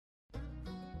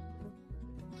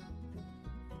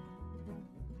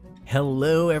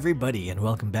Hello everybody and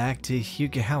welcome back to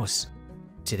Hugo House.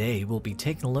 Today we'll be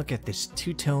taking a look at this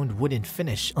two-toned wooden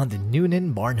finish on the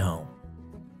Newnan barn home.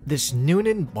 This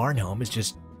Newnan barn home is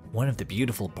just one of the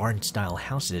beautiful barn-style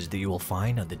houses that you will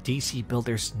find on the DC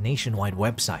Builders nationwide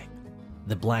website.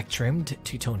 The black trimmed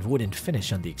two-toned wooden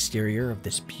finish on the exterior of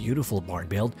this beautiful barn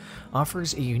build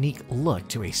offers a unique look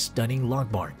to a stunning log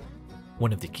barn.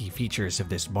 One of the key features of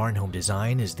this barn home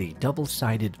design is the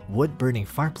double-sided wood-burning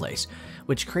fireplace,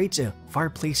 which creates a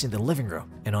fireplace in the living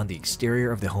room and on the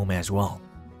exterior of the home as well.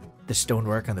 The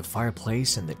stonework on the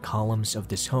fireplace and the columns of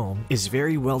this home is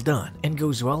very well done and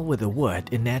goes well with the wood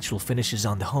and natural finishes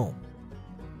on the home.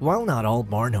 While not all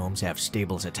barn homes have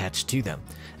stables attached to them,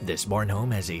 this barn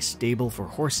home has a stable for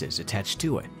horses attached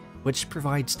to it, which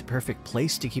provides the perfect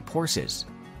place to keep horses.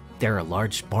 There are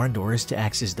large barn doors to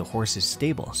access the horses'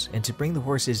 stables and to bring the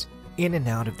horses in and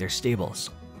out of their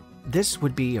stables. This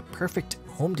would be a perfect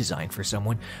home design for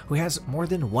someone who has more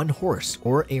than one horse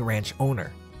or a ranch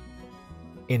owner.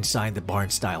 Inside the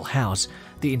barn-style house,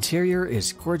 the interior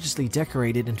is gorgeously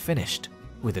decorated and finished.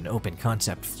 With an open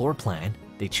concept floor plan,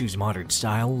 they choose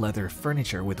modern-style leather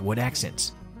furniture with wood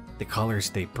accents. The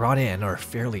colors they brought in are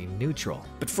fairly neutral,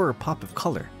 but for a pop of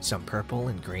color, some purple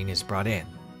and green is brought in.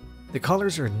 The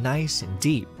colors are nice and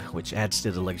deep, which adds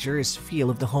to the luxurious feel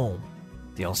of the home.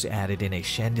 They also added in a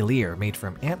chandelier made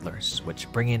from antlers, which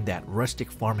bring in that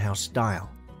rustic farmhouse style.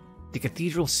 The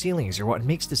cathedral ceilings are what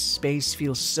makes the space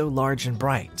feel so large and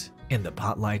bright, and the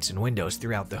pot lights and windows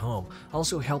throughout the home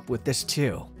also help with this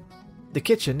too. The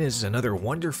kitchen is another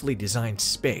wonderfully designed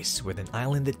space with an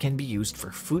island that can be used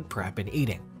for food prep and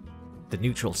eating. The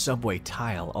neutral subway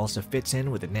tile also fits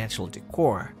in with the natural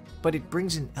decor, but it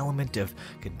brings an element of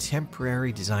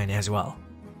contemporary design as well.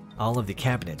 All of the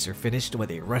cabinets are finished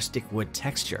with a rustic wood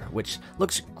texture, which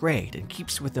looks great and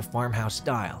keeps with the farmhouse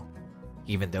style.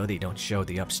 Even though they don't show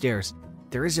the upstairs,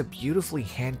 there is a beautifully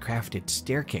handcrafted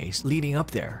staircase leading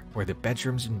up there where the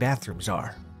bedrooms and bathrooms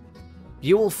are.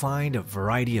 You will find a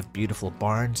variety of beautiful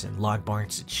barns and log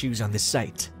barns to choose on this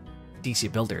site.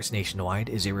 DC Builders Nationwide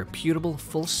is a reputable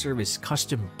full-service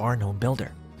custom barn home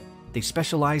builder. They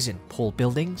specialize in pole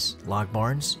buildings, log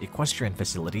barns, equestrian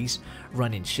facilities,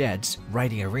 run-in sheds,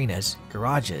 riding arenas,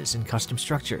 garages, and custom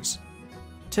structures.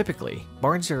 Typically,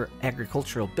 barns are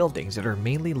agricultural buildings that are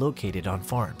mainly located on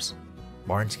farms.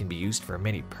 Barns can be used for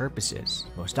many purposes,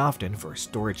 most often for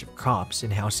storage of crops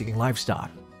and housing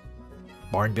livestock.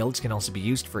 Barn builds can also be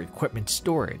used for equipment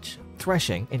storage,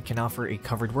 threshing, and can offer a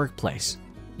covered workplace.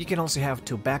 You can also have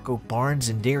tobacco barns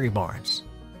and dairy barns.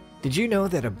 Did you know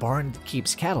that a barn that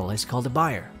keeps cattle is called a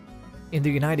byre? In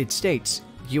the United States,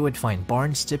 you would find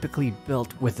barns typically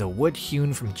built with the wood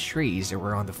hewn from trees that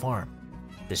were on the farm.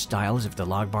 The styles of the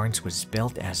log barns was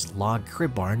built as log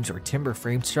crib barns or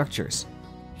timber-framed structures.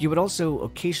 You would also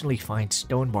occasionally find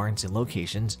stone barns in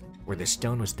locations where the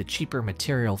stone was the cheaper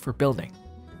material for building.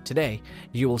 Today,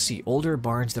 you will see older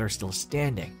barns that are still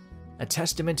standing, a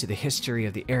testament to the history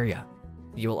of the area.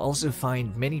 You will also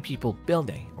find many people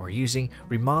building or using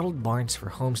remodeled barns for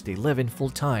homes they live in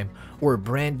full-time or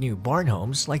brand new barn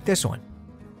homes like this one.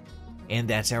 And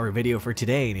that's our video for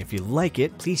today, and if you like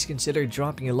it, please consider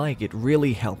dropping a like. It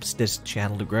really helps this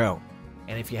channel to grow.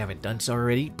 And if you haven't done so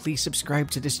already, please subscribe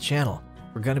to this channel.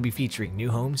 We're going to be featuring new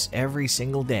homes every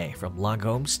single day, from log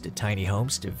homes to tiny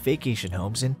homes to vacation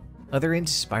homes and other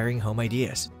inspiring home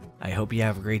ideas. I hope you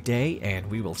have a great day, and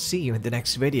we will see you in the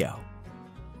next video.